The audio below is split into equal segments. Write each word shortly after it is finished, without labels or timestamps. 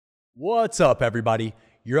What's up, everybody?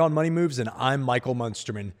 You're on Money Moves, and I'm Michael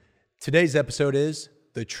Munsterman. Today's episode is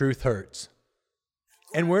The Truth Hurts.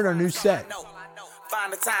 And we're in our new set.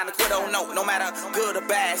 Find the time to quit, no matter good or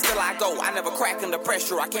bad, still I go. I never crack under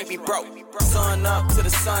pressure, I can't be broke. Sun up to the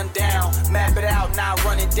sun down, map it out, now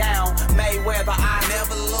run it down. Mayweather, I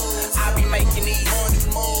never lose. I be making these money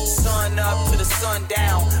moves. Sun up to the sun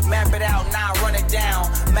down, map it out, now run it down.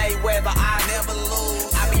 Mayweather, I never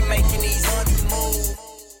lose. I be making these money moves.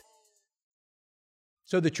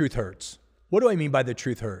 So the truth hurts. What do I mean by the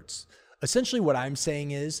truth hurts? Essentially what I'm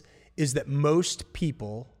saying is that most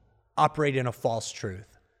people operate in a false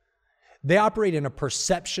truth. They operate in a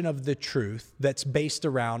perception of the truth that's based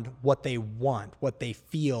around what they want, what they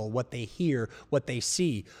feel, what they hear, what they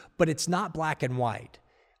see, but it's not black and white.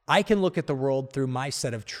 I can look at the world through my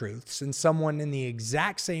set of truths, and someone in the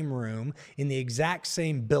exact same room, in the exact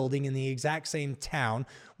same building, in the exact same town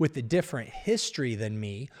with a different history than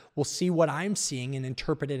me will see what I'm seeing and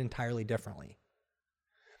interpret it entirely differently.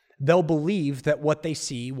 They'll believe that what they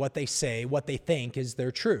see, what they say, what they think is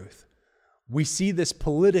their truth. We see this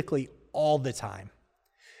politically all the time.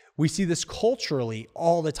 We see this culturally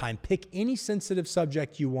all the time. Pick any sensitive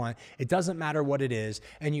subject you want. It doesn't matter what it is.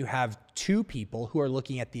 And you have two people who are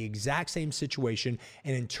looking at the exact same situation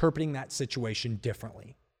and interpreting that situation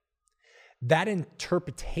differently. That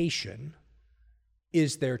interpretation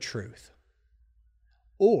is their truth.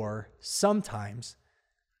 Or sometimes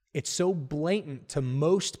it's so blatant to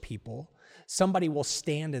most people, somebody will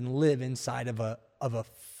stand and live inside of a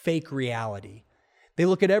fake reality. They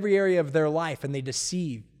look at every area of their life and they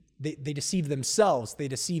deceive. They deceive themselves. They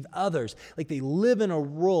deceive others. Like they live in a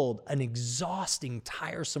world, an exhausting,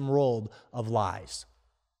 tiresome world of lies.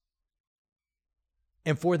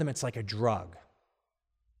 And for them, it's like a drug.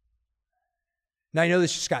 Now, I know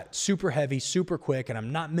this just got super heavy, super quick, and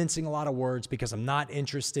I'm not mincing a lot of words because I'm not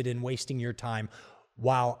interested in wasting your time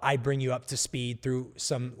while I bring you up to speed through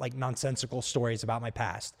some like nonsensical stories about my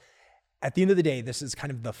past. At the end of the day, this is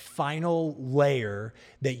kind of the final layer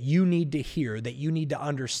that you need to hear, that you need to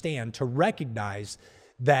understand to recognize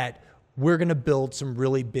that we're going to build some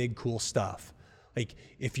really big, cool stuff. Like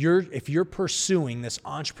if you're pursuing this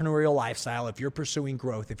entrepreneurial lifestyle, if you're pursuing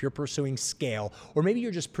growth, if you're pursuing scale, or maybe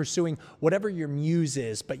you're just pursuing whatever your muse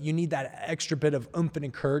is, but you need that extra bit of oomph and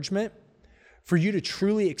encouragement, for you to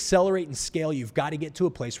truly accelerate and scale, you've got to get to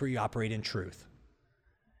a place where you operate in truth.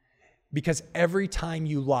 Because every time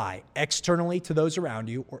you lie externally to those around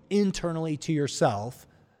you or internally to yourself,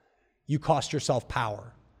 you cost yourself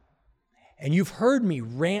power. And you've heard me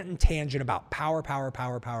rant and tangent about power.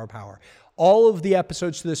 All of the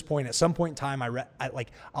episodes to this point, at some point in time,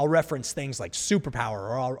 I'll reference things like superpower,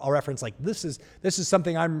 or I'll reference like this is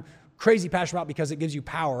something I'm crazy passionate about because it gives you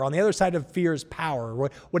power. On the other side of fear is power,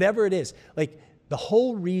 whatever it is. Like the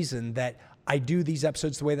whole reason that I do these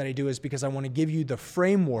episodes the way that I do is because I want to give you the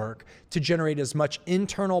framework to generate as much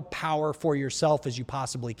internal power for yourself as you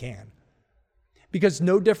possibly can. Because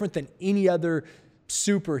no different than any other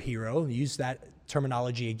superhero, use that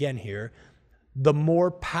terminology again here, the more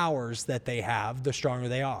powers that they have, the stronger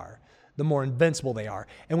they are, the more invincible they are.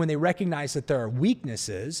 And when they recognize that there are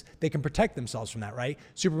weaknesses, they can protect themselves from that, right?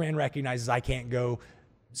 Superman recognizes I can't go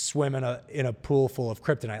swim in a pool full of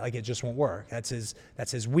kryptonite. Like it just won't work. That's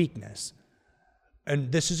his weakness.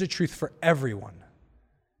 And this is a truth for everyone.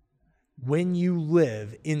 When you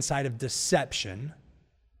live inside of deception,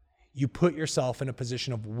 you put yourself in a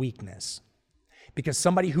position of weakness. Because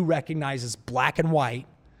somebody who recognizes black and white,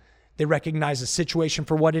 they recognize a situation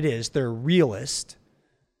for what it is, they're a realist,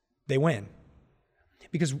 they win.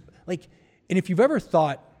 Because and if you've ever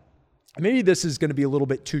thought, maybe this is going to be a little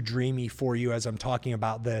bit too dreamy for you as I'm talking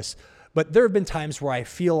about this, but there have been times where I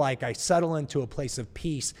feel like I settle into a place of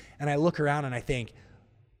peace and I look around and I think,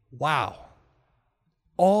 wow,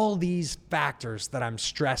 all these factors that I'm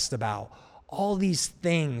stressed about, all these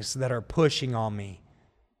things that are pushing on me,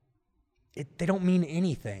 they don't mean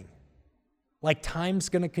anything. Like time's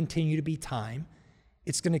going to continue to be time.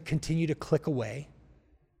 It's going to continue to click away.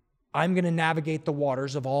 I'm going to navigate the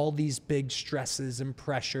waters of all these big stresses and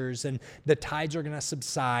pressures, and the tides are going to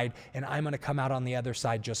subside, and I'm going to come out on the other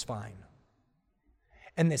side just fine.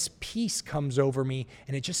 And this peace comes over me,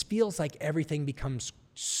 and it just feels like everything becomes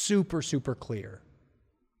super, super clear.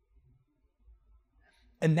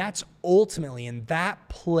 And that's ultimately in that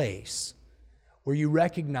place where you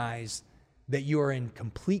recognize that you are in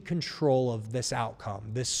complete control of this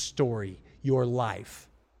outcome, this story, your life.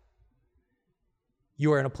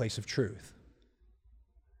 You are in a place of truth.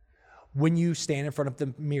 When you stand in front of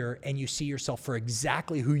the mirror and you see yourself for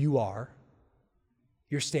exactly who you are,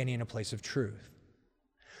 you're standing in a place of truth.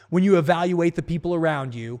 when you evaluate the people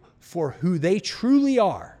around you for who they truly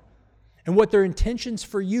are and what their intentions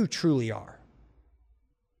for you truly are,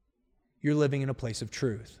 you're living in a place of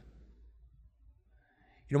truth.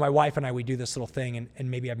 You know, my wife and I, we do this little thing,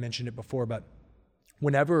 and maybe I've mentioned it before, but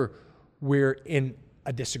whenever we're in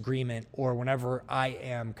a disagreement, or whenever I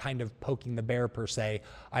am kind of poking the bear per se,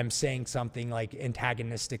 I'm saying something like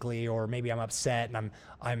antagonistically, or maybe I'm upset and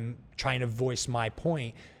I'm trying to voice my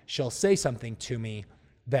point, she'll say something to me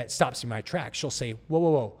that stops me in my tracks. She'll say,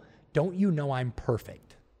 whoa, don't you know I'm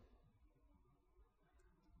perfect?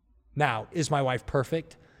 Now, is my wife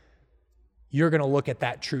perfect? You're going to look at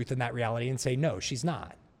that truth and that reality and say, no, she's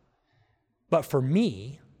not. But for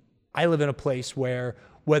me, I live in a place where,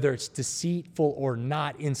 whether it's deceitful or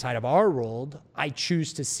not inside of our world, I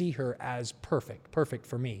choose to see her as perfect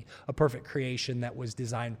for me, a perfect creation that was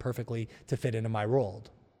designed perfectly to fit into my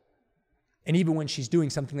world. And even when she's doing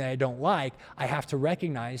something that I don't like, I have to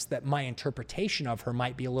recognize that my interpretation of her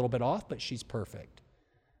might be a little bit off, but she's perfect.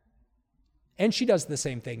 And she does the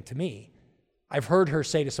same thing to me. I've heard her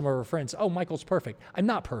say to some of her friends, oh, Michael's perfect. I'm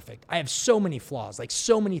not perfect. I have so many flaws, like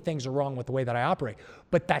so many things are wrong with the way that I operate.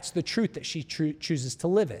 But that's the truth that she chooses to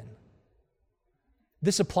live in.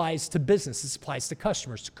 This applies to business. This applies to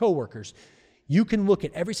customers, to coworkers. You can look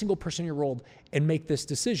at every single person in your world and make this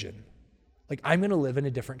decision. Like, I'm going to live in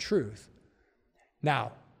a different truth.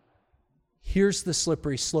 Now, here's the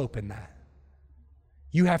slippery slope in that.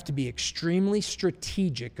 You have to be extremely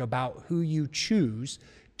strategic about who you choose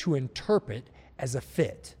to interpret as a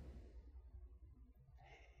fit.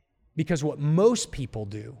 Because what most people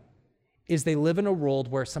do is they live in a world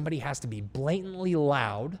where somebody has to be blatantly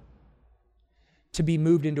loud to be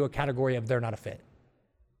moved into a category of they're not a fit.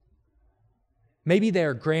 Maybe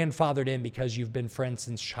they're grandfathered in because you've been friends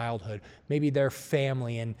since childhood. Maybe they're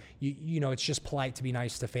family and you know it's just polite to be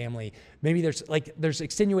nice to family. Maybe there's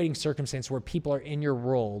extenuating circumstance where people are in your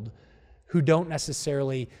world who don't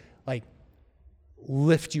necessarily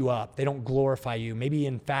lift you up. They don't glorify you. Maybe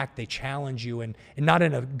in fact they challenge you and not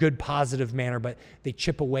in a good positive manner, but they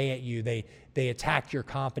chip away at you. They attack your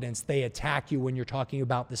confidence. They attack you when you're talking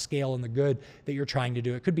about the scale and the good that you're trying to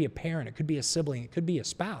do. It could be a parent, it could be a sibling, it could be a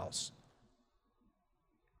spouse.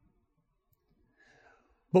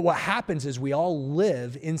 But what happens is we all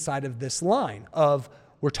live inside of this line of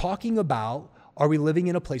we're talking about, are we living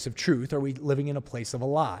in a place of truth? Are we living in a place of a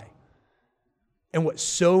lie? And what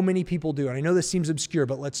so many people do, and I know this seems obscure,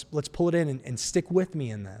 but let's pull it in and stick with me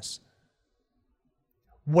in this.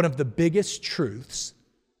 One of the biggest truths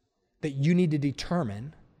that you need to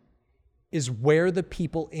determine is where the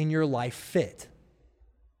people in your life fit,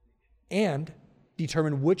 and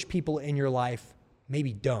determine which people in your life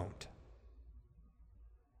maybe don't.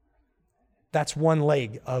 That's one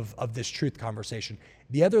leg of this truth conversation.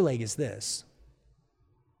 The other leg is this.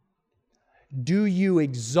 Do you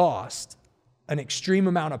exhaust an extreme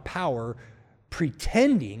amount of power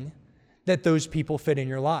pretending that those people fit in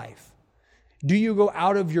your life? Do you go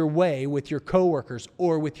out of your way with your coworkers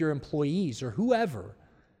or with your employees or whoever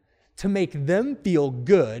to make them feel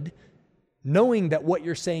good knowing that what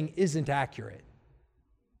you're saying isn't accurate?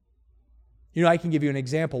 You know, I can give you an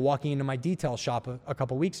example. Walking into my detail shop a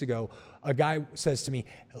couple weeks ago, a guy says to me,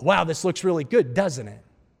 wow, this looks really good, doesn't it?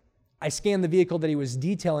 I scanned the vehicle that he was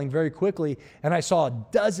detailing very quickly, and I saw a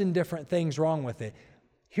dozen different things wrong with it.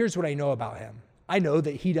 Here's what I know about him. I know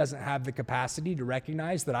that he doesn't have the capacity to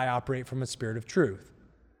recognize that I operate from a spirit of truth.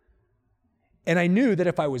 And I knew that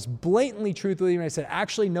if I was blatantly truthful with him, and I said,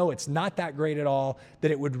 actually, no, it's not that great at all,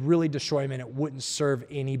 that it would really destroy him and it wouldn't serve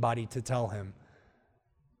anybody to tell him.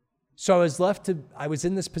 So I was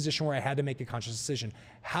in this position where I had to make a conscious decision.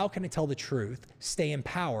 How can I tell the truth, stay in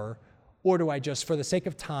power, or do I just, for the sake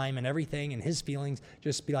of time and everything and his feelings,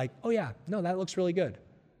 just be like, oh yeah, no, that looks really good.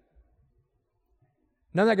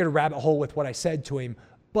 Now I'm not going to rabbit hole with what I said to him,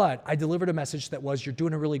 but I delivered a message that was, you're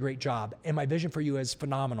doing a really great job, and my vision for you is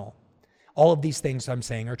phenomenal. All of these things I'm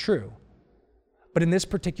saying are true. But in this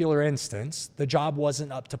particular instance, the job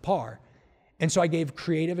wasn't up to par. And so I gave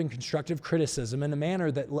creative and constructive criticism in a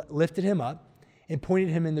manner that lifted him up and pointed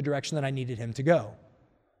him in the direction that I needed him to go.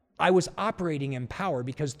 I was operating in power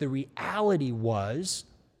because the reality was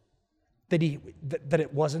that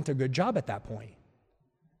it wasn't a good job at that point.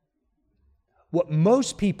 What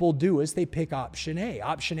most people do is they pick option A.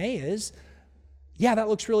 Option A is, yeah, that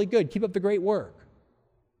looks really good. Keep up the great work.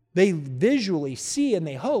 They visually see and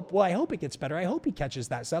they hope, well, I hope it gets better. I hope he catches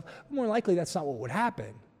that stuff. But more likely, that's not what would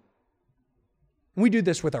happen. We do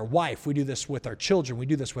this with our wife. We do this with our children. We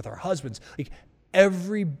do this with our husbands. Like,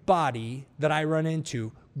 everybody that I run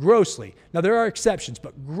into Grossly. Now, there are exceptions,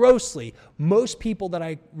 but grossly, most people that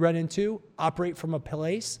I run into operate from a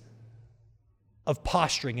place of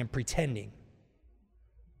posturing and pretending.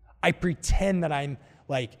 I pretend that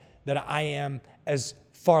I am as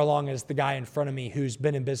far along as the guy in front of me who's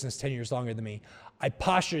been in business 10 years longer than me. I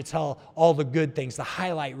posture to tell all the good things, the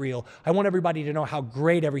highlight reel. I want everybody to know how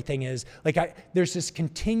great everything is. There's this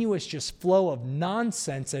continuous just flow of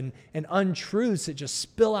nonsense and untruths that just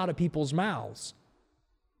spill out of people's mouths.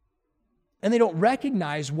 And they don't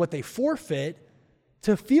recognize what they forfeit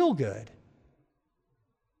to feel good.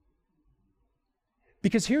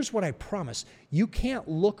 Because here's what I promise. You can't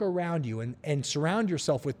look around you and surround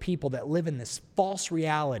yourself with people that live in this false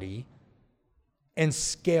reality and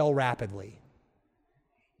scale rapidly.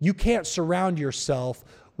 You can't surround yourself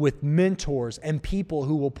with mentors and people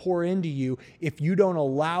who will pour into you if you don't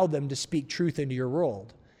allow them to speak truth into your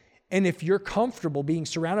world. And if you're comfortable being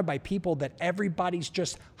surrounded by people that everybody's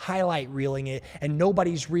just highlight reeling it and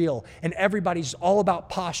nobody's real and everybody's all about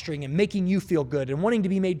posturing and making you feel good and wanting to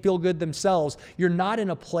be made feel good themselves, you're not in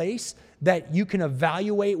a place that you can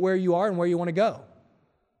evaluate where you are and where you want to go.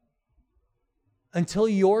 Until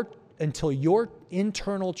your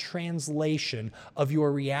internal translation of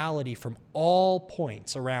your reality from all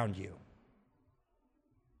points around you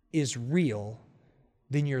is real,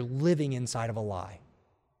 then you're living inside of a lie.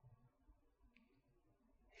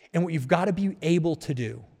 And what you've got to be able to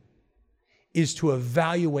do is to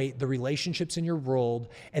evaluate the relationships in your world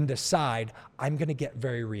and decide, I'm going to get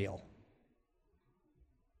very real.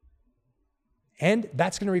 And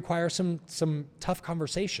that's going to require some tough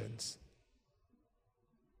conversations.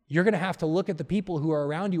 You're going to have to look at the people who are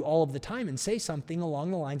around you all of the time and say something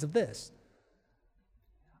along the lines of this.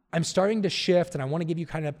 I'm starting to shift, and I want to give you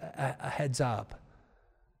kind of a heads up.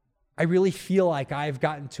 I really feel like I've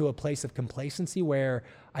gotten to a place of complacency where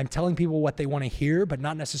I'm telling people what they want to hear, but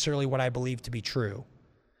not necessarily what I believe to be true.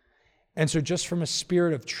 And so just from a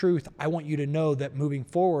spirit of truth, I want you to know that moving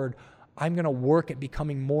forward, I'm going to work at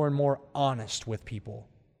becoming more and more honest with people.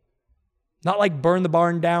 Not like burn the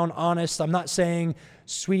barn down honest. I'm not saying,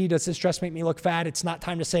 sweetie, does this dress make me look fat? It's not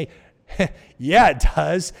time to say, yeah, it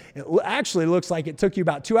does. It actually looks like it took you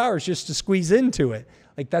about 2 hours just to squeeze into it.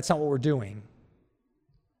 That's not what we're doing.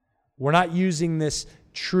 We're not using this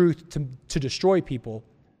truth to destroy people.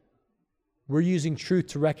 We're using truth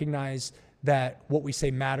to recognize that what we say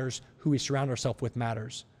matters, who we surround ourselves with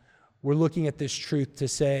matters. We're looking at this truth to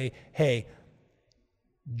say, hey,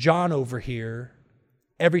 John over here,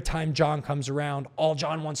 every time John comes around, all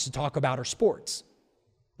John wants to talk about are sports.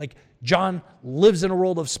 John lives in a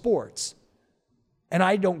world of sports. And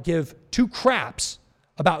I don't give two craps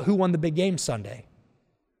about who won the big game Sunday.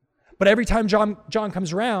 But every time John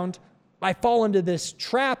comes around, I fall into this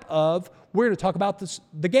trap of, we're going to talk about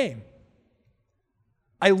the game.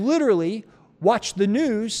 I literally watched the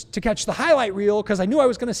news to catch the highlight reel because I knew I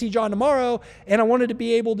was going to see John tomorrow, and I wanted to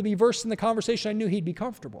be able to be versed in the conversation. I knew he'd be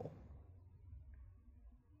comfortable.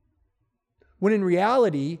 When in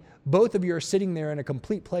reality, both of you are sitting there in a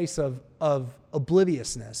complete place of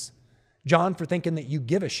obliviousness. John for thinking that you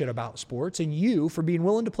give a shit about sports, and you for being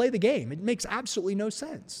willing to play the game. It makes absolutely no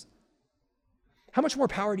sense. How much more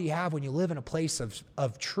power do you have when you live in a place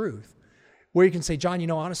of truth where you can say,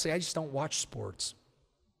 John, honestly, I just don't watch sports.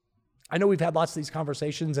 I know we've had lots of these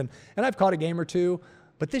conversations and I've caught a game or two,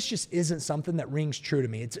 but this just isn't something that rings true to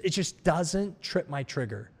me. It just doesn't trip my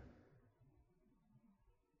trigger.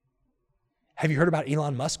 Have you heard about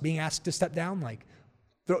Elon Musk being asked to step down?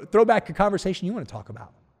 Throw back a conversation you want to talk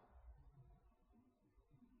about.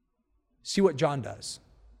 See what John does.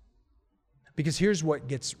 Because here's what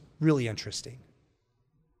gets really interesting.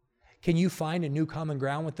 Can you find a new common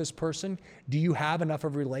ground with this person? Do you have enough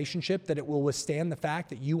of a relationship that it will withstand the fact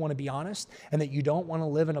that you want to be honest and that you don't want to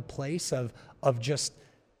live in a place of just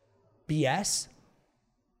BS?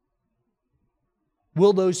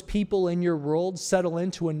 Will those people in your world settle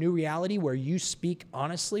into a new reality where you speak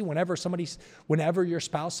honestly whenever your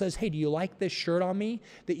spouse says, hey, do you like this shirt on me?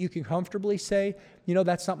 That you can comfortably say,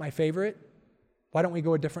 that's not my favorite. Why don't we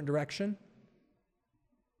go a different direction?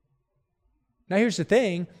 Now here's the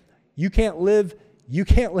thing. You can't live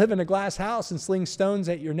in a glass house and sling stones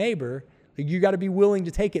at your neighbor. You got to be willing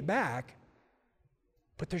to take it back.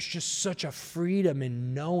 But there's just such a freedom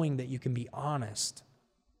in knowing that you can be honest.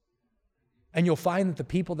 And you'll find that the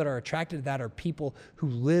people that are attracted to that are people who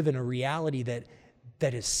live in a reality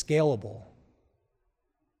that is scalable.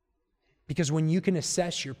 Because when you can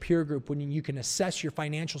assess your peer group, when you can assess your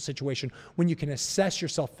financial situation, when you can assess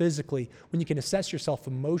yourself physically, when you can assess yourself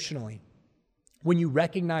emotionally, when you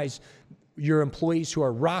recognize your employees who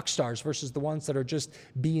are rock stars versus the ones that are just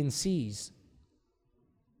B and C's,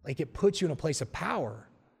 Like it puts you in a place of power.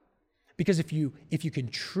 Because if you can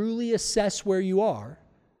truly assess where you are,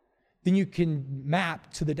 then you can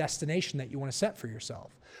map to the destination that you want to set for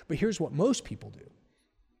yourself. But here's what most people do.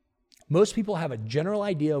 Most people have a general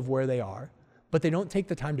idea of where they are, but they don't take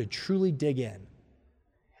the time to truly dig in.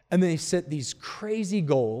 And they set these crazy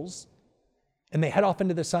goals and they head off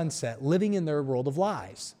into the sunset, living in their world of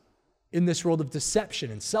lies, in this world of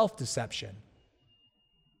deception and self-deception.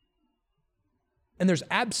 And there's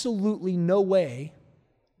absolutely no way,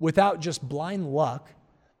 without just blind luck,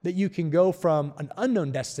 that you can go from an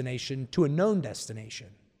unknown destination to a known destination.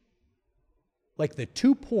 Like the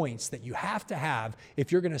 2 points that you have to have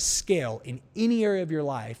if you're going to scale in any area of your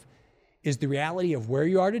life is the reality of where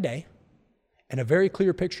you are today and a very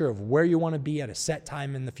clear picture of where you want to be at a set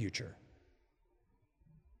time in the future.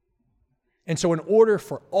 And so in order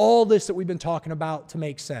for all this that we've been talking about to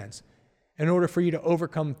make sense, in order for you to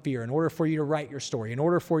overcome fear, in order for you to write your story, in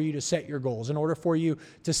order for you to set your goals, in order for you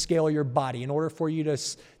to scale your body, in order for you to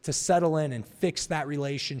settle in and fix that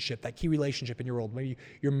relationship, that key relationship in your world, maybe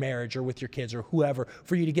your marriage or with your kids or whoever,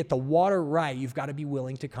 for you to get the water right, you've got to be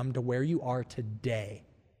willing to come to where you are today.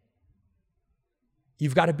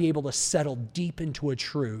 You've got to be able to settle deep into a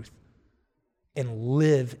truth and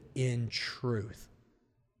live in truth.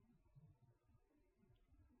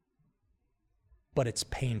 But it's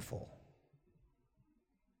painful.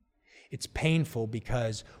 It's painful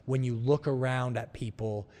because when you look around at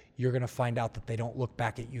people, you're going to find out that they don't look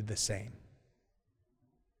back at you the same.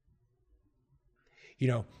 You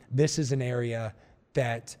know, this is an area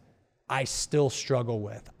that I still struggle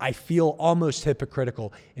with. I feel almost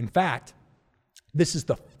hypocritical. In fact, this is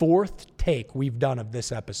the 4th take we've done of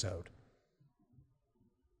this episode.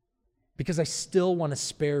 Because I still want to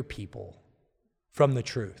spare people from the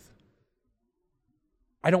truth.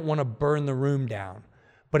 I don't want to burn the room down.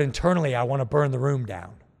 But internally, I want to burn the room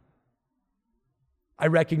down. I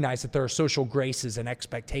recognize that there are social graces and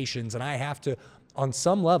expectations, and I have to, on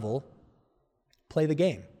some level, play the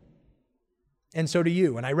game. And so do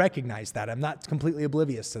you, and I recognize that. I'm not completely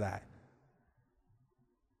oblivious to that.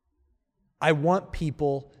 I want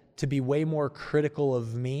people to be way more critical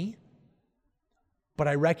of me, but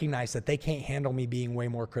I recognize that they can't handle me being way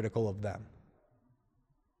more critical of them.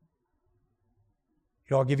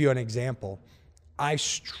 You know, I'll give you an example. I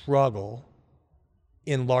struggle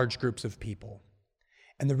in large groups of people.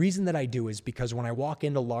 And the reason that I do is because when I walk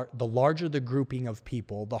into the larger the grouping of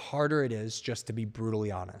people, the harder it is just to be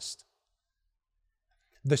brutally honest.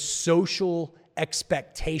 The social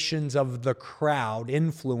expectations of the crowd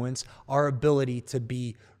influence our ability to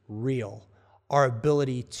be real, our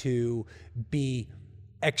ability to be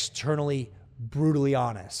externally brutally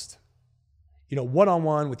honest. You know,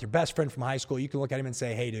 one-on-one with your best friend from high school, you can look at him and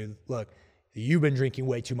say, hey, dude, look, you've been drinking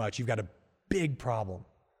way too much. You've got a big problem.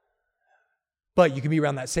 But you can be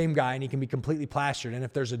around that same guy and he can be completely plastered. And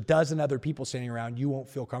if there's a dozen other people standing around, you won't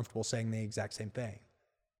feel comfortable saying the exact same thing.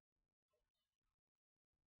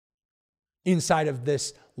 Inside of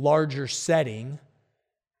this larger setting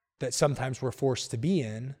that sometimes we're forced to be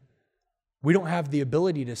in, we don't have the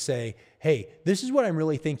ability to say, hey, this is what I'm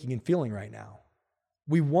really thinking and feeling right now.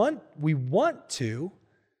 We want to,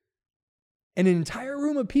 and an entire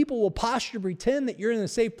room of people will posture to pretend that you're in a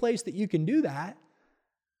safe place that you can do that,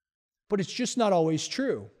 but it's just not always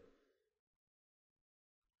true.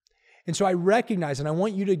 And so I recognize, and I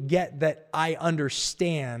want you to get that I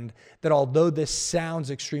understand that although this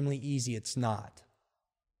sounds extremely easy, it's not.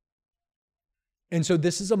 And so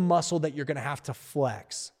this is a muscle that you're going to have to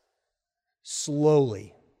flex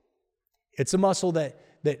slowly. It's a muscle that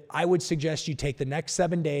I would suggest you take the next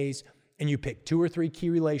 7 days and you pick 2 or 3 key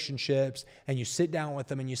relationships and you sit down with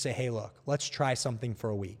them and you say, hey, look, let's try something for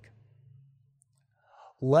a week.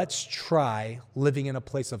 Let's try living in a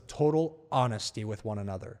place of total honesty with one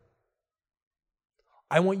another.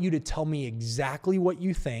 I want you to tell me exactly what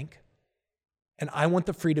you think, and I want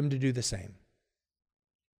the freedom to do the same.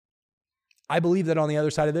 I believe that on the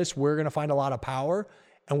other side of this, we're going to find a lot of power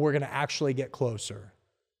and we're going to actually get closer.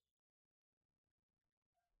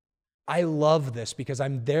 I love this because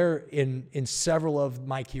I'm there in several of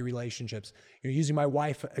my key relationships. You're using my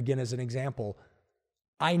wife again as an example.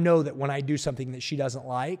 I know that when I do something that she doesn't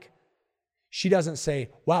like, she doesn't say,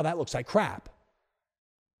 wow, that looks like crap.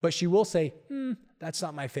 But she will say, that's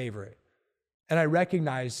not my favorite. And I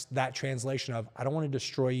recognize that translation of, I don't want to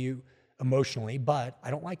destroy you emotionally, but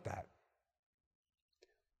I don't like that.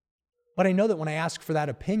 But I know that when I ask for that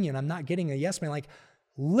opinion, I'm not getting a yes man. Like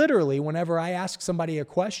literally, whenever I ask somebody a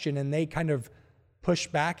question and they kind of push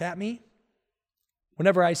back at me,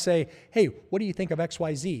 whenever I say, hey, what do you think of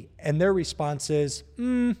XYZ? And their response is,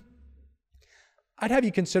 I'd have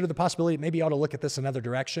you consider the possibility maybe you ought to look at this another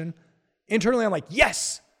direction. Internally, I'm like,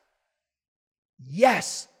 yes.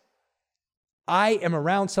 I am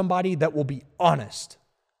around somebody that will be honest.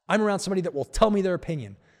 I'm around somebody that will tell me their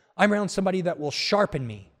opinion. I'm around somebody that will sharpen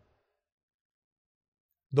me.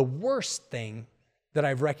 The worst thing that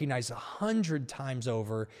I've recognized 100 times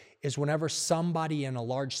over is whenever somebody in a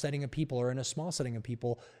large setting of people or in a small setting of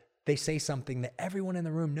people, they say something that everyone in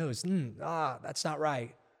the room knows, that's not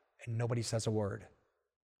right, and nobody says a word.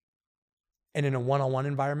 And in a one-on-one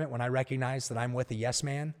environment, when I recognize that I'm with a yes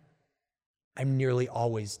man, I'm nearly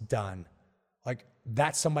always done. Like,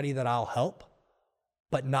 that's somebody that I'll help,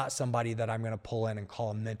 but not somebody that I'm going to pull in and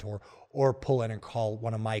call a mentor or pull in and call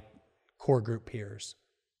one of my core group peers.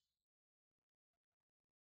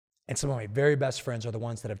 And some of my very best friends are the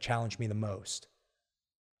ones that have challenged me the most.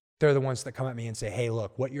 They're the ones that come at me and say, hey,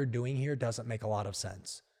 look, what you're doing here doesn't make a lot of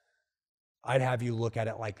sense. I'd have you look at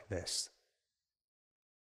it like this.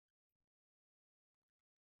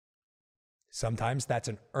 Sometimes that's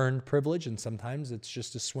an earned privilege, and sometimes it's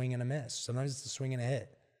just a swing and a miss. Sometimes it's a swing and a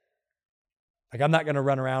hit. Like, I'm not going to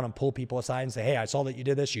run around and pull people aside and say, hey, I saw that you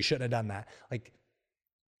did this. You shouldn't have done that. Like,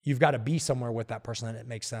 you've got to be somewhere with that person and it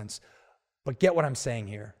makes sense. But get what I'm saying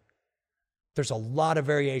here. There's a lot of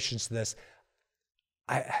variations to this.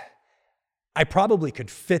 I probably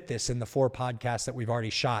could fit this in the 4 podcasts that we've already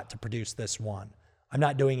shot to produce this one. I'm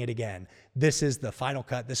not doing it again. This is the final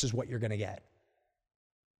cut. This is what you're going to get.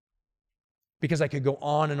 Because I could go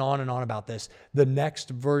on and on and on about this. The next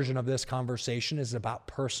version of this conversation is about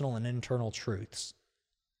personal and internal truths.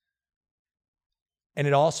 And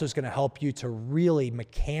it also is going to help you to really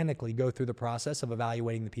mechanically go through the process of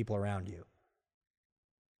evaluating the people around you.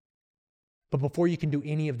 But before you can do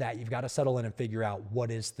any of that, you've got to settle in and figure out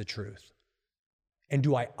what is the truth. And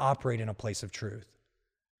do I operate in a place of truth?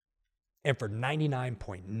 And for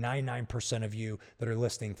 99.99% of you that are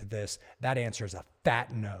listening to this, that answer is a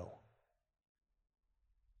fat no.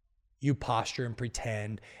 You posture and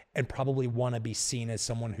pretend and probably want to be seen as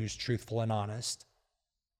someone who's truthful and honest.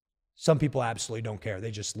 Some people absolutely don't care.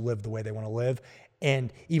 They just live the way they want to live.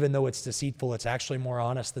 And even though it's deceitful, it's actually more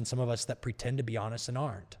honest than some of us that pretend to be honest and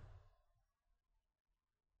aren't.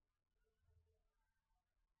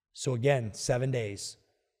 So again, 7 days.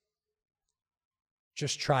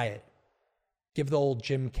 Just try it. Give the old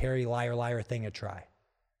Jim Carrey liar, liar thing a try.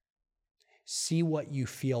 See what you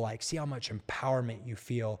feel like. See how much empowerment you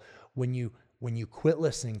feel when you quit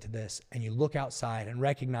listening to this and you look outside and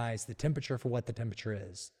recognize the temperature for what the temperature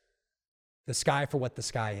is. The sky for what the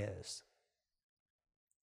sky is.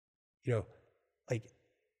 You know, like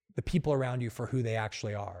the people around you for who they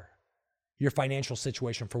actually are. Your financial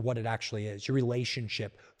situation for what it actually is. Your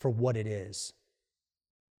relationship for what it is.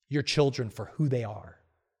 Your children for who they are.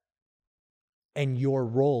 And your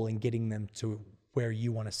role in getting them to where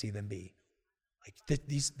you want to see them be. Like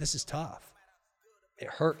this is tough. It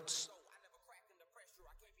hurts.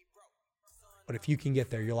 But if you can get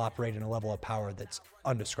there, you'll operate in a level of power that's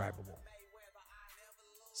undescribable.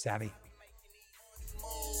 Savvy?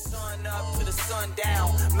 Sun up to the sun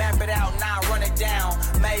down, map it out, now run it down.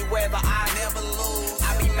 Mayweather, I never